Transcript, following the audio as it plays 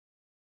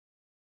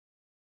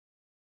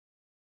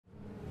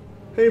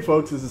Hey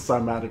folks, this is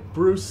Cymatic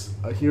Bruce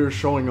here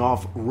showing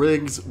off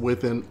RIGS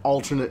with an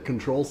alternate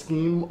control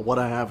scheme. What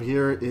I have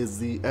here is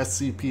the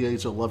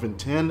SCPH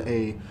 1110,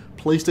 a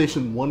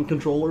PlayStation 1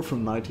 controller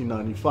from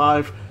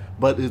 1995,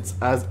 but it's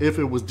as if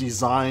it was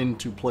designed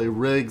to play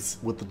RIGS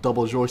with the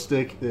double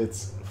joystick.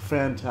 It's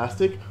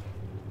fantastic.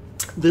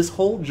 This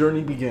whole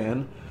journey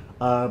began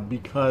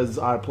because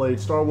I played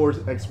Star Wars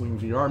X-Wing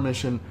VR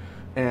mission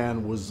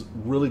and was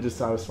really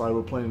dissatisfied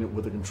with playing it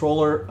with a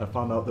controller. I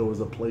found out there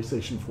was a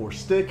PlayStation 4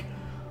 stick.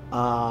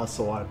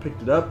 So I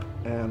picked it up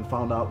and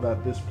found out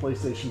that this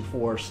PlayStation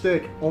 4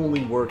 stick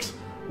only works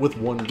with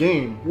one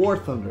game, War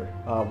Thunder,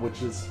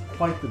 which is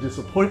quite the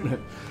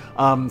disappointment.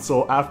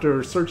 So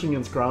after searching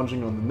and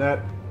scrounging on the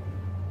net,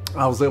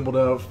 I was able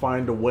to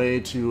find a way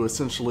to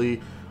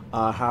essentially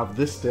have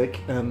this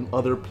stick and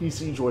other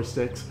PC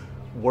joysticks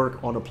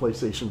work on a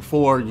PlayStation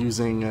 4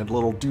 using a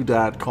little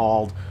doodad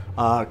called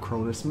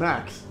Cronus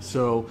Max.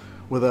 So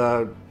with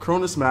a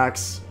Cronus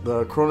Max,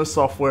 the Cronus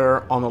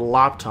software on a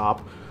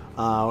laptop,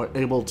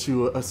 able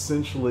to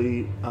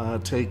essentially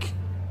take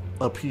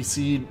a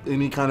PC,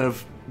 any kind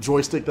of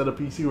joystick that a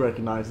PC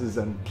recognizes,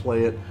 and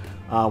play it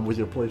with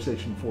your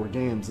PlayStation 4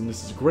 games. And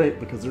this is great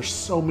because there's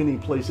so many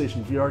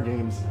PlayStation VR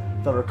games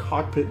that are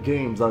cockpit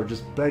games that are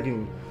just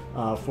begging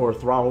for a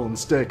throttle and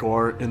stick,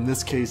 or in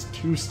this case,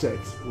 two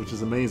sticks, which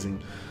is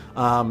amazing.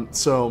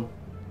 So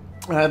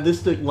I had this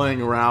stick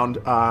laying around.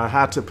 I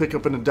had to pick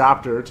up an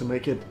adapter to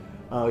make it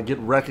get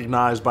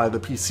recognized by the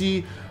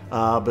PC.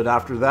 But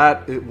after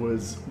that, it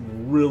was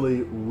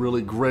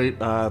really great.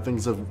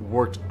 Things have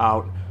worked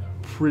out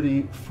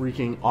pretty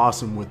freaking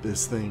awesome with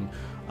this thing.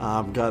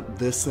 Got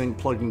this thing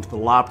plugged into the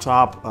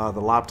laptop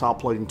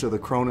plugged into the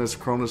Cronus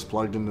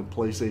plugged into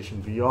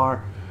PlayStation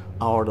VR,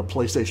 or the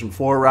PlayStation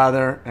 4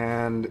 rather,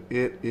 and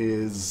it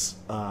is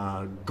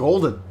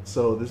golden.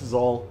 So this is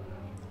all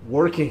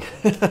working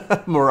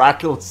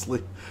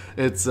miraculously.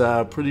 It's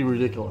pretty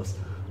ridiculous.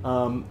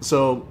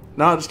 So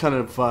now I'll just kind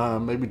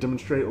of maybe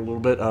demonstrate a little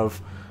bit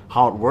of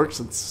how it works.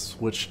 Let's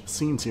switch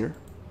scenes here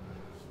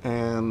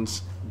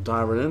and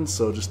dive right in.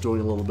 So just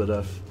doing a little bit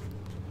of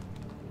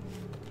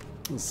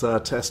this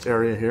test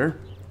area here.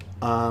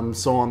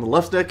 So on the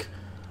left stick,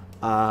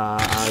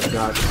 I've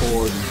got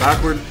forward and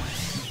backward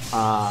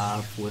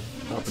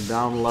with up and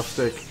down left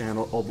stick, and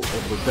over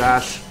the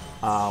dash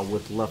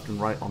with left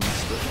and right on the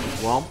stick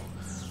as well,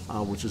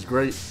 which is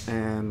great.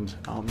 And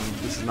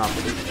this is not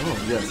the,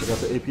 oh yes, I got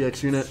the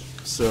APX unit,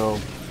 so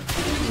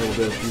I'm able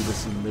to do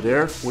this in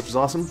midair, which is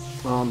awesome.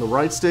 On the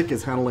right stick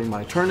is handling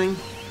my turning,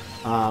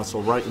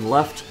 so right and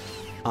left,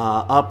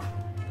 up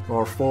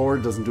or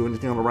forward doesn't do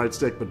anything on the right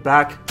stick, but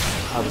back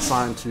I've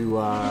assigned to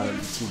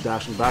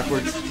dashing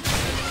backwards,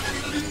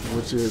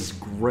 which is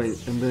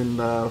great. And then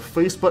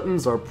face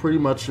buttons are pretty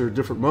much your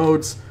different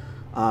modes.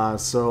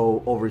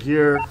 So over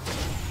here,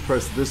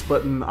 press this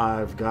button,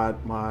 I've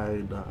got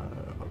my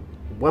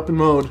weapon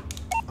mode,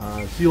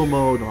 heal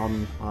mode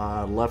on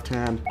left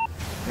hand,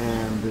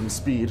 and then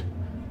speed.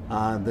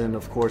 Then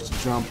of course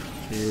jump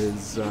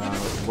is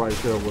right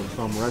there with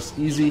thumb rest,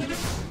 easy.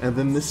 And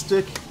then this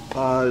stick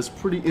is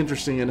pretty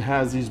interesting. It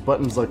has these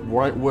buttons like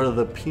right where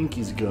the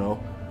pinkies go.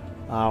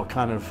 I'll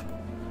kind of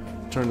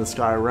turn this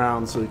guy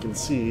around so you can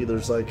see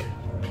there's like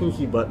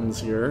pinky buttons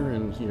here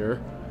and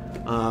here.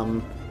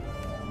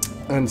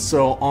 And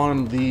so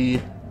on the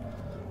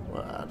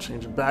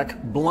change it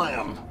back,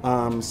 blam.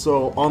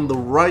 So on the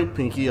right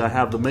pinky I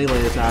have the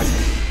melee attack,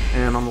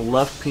 and on the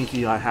left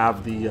pinky I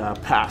have the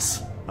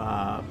pass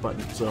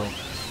button. So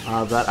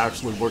that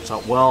actually works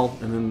out well.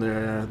 And then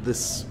there,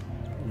 this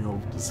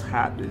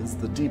hat is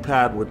the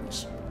D-pad,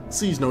 which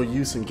sees no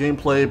use in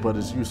gameplay but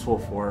is useful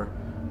for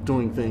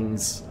doing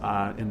things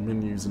in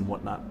menus and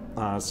whatnot.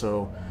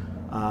 So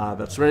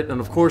that's right.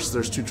 And of course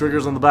there's two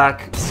triggers on the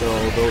back,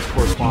 so those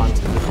correspond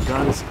to different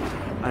guns.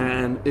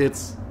 And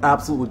it's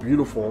absolutely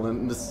beautiful.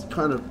 And this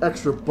kind of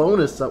extra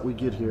bonus that we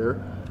get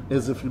here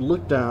is if you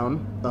look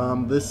down,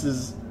 this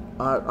is,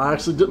 I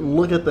actually didn't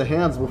look at the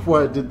hands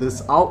before I did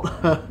this out,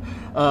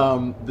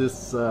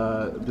 this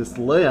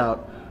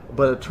layout,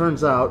 but it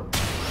turns out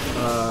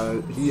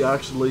the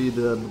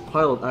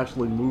pilot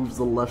actually moves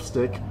the left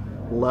stick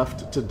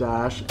left to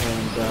dash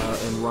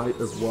and right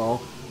as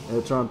well. And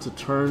it's on to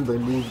turn, they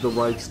move the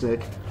right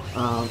stick,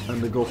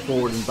 and to go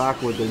forward and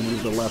backward, they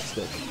move the left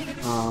stick.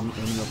 And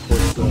of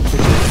course the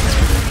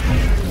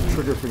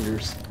trigger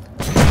fingers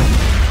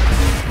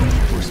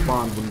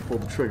respond when you pull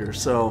the trigger.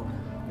 So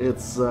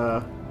it's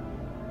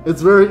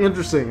very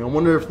interesting. I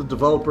wonder if the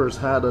developers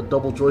had a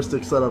double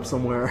joystick set up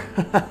somewhere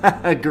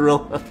at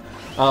Gorilla,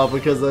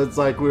 because it's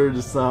like we were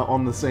just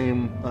on the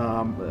same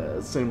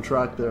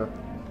track there.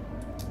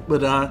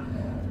 But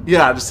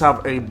yeah, I just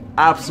have a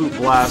absolute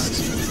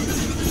blast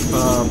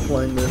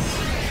playing this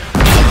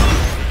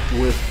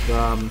with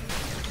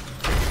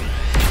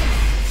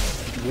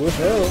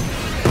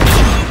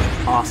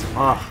awesome.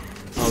 Oh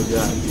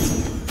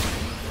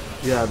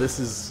yeah, this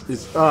is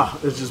it's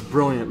just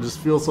brilliant. It just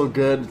feels so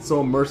good. It's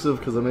so immersive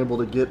because I'm able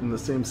to get in the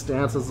same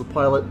stance as the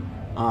pilot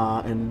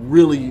and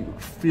really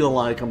feel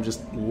like I'm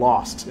just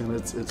lost, and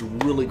it's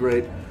really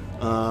great.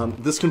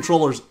 This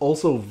controller is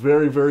also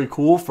very, very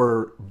cool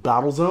for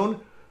Battlezone,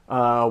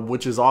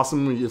 which is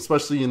awesome,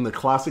 especially in the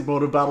classic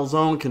mode of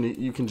Battlezone.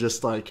 You can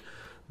just like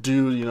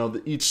do, you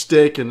know, each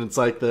stick, and it's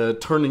like the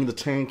turning the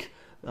tank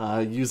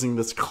using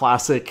this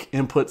classic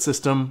input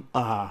system.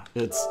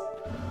 It's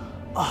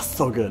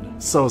so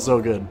good,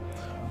 so good.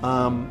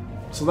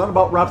 So that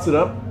about wraps it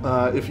up.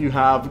 If you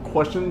have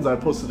questions, I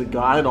posted a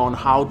guide on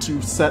how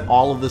to set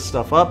all of this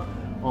stuff up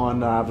on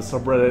the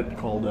subreddit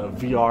called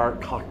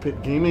VR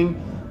Cockpit Gaming.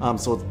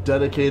 So it's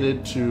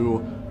dedicated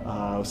to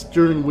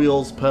steering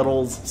wheels,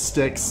 pedals,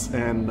 sticks,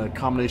 and a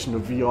combination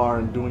of VR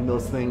and doing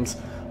those things.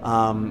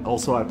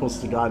 Also, I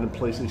posted a guide in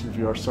PlayStation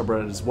VR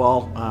subreddit as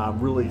well. I'm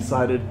really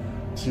excited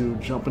to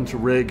jump into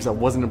RIGS. I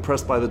wasn't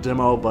impressed by the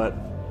demo, but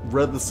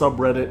read the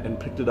subreddit and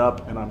picked it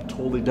up, and I'm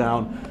totally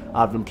down.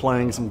 I've been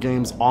playing some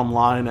games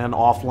online and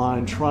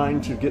offline, trying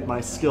to get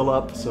my skill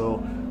up, so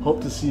hope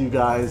to see you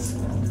guys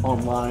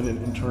online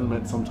and in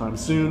tournament sometime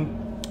soon.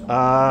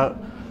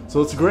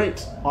 So it's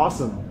great,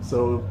 awesome.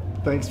 So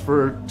thanks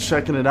for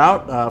checking it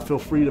out. Feel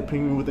free to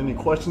ping me with any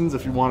questions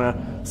if you want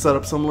to set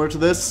up similar to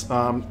this.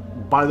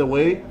 By the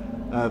way,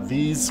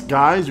 these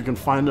guys, you can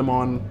find them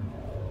on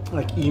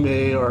like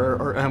eBay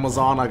or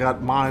Amazon. I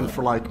got mine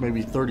for like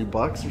maybe 30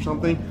 bucks or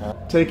something.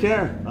 Take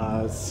care.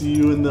 See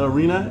you in the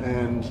arena,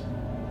 and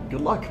good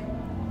luck.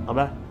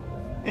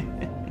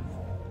 Bye-bye.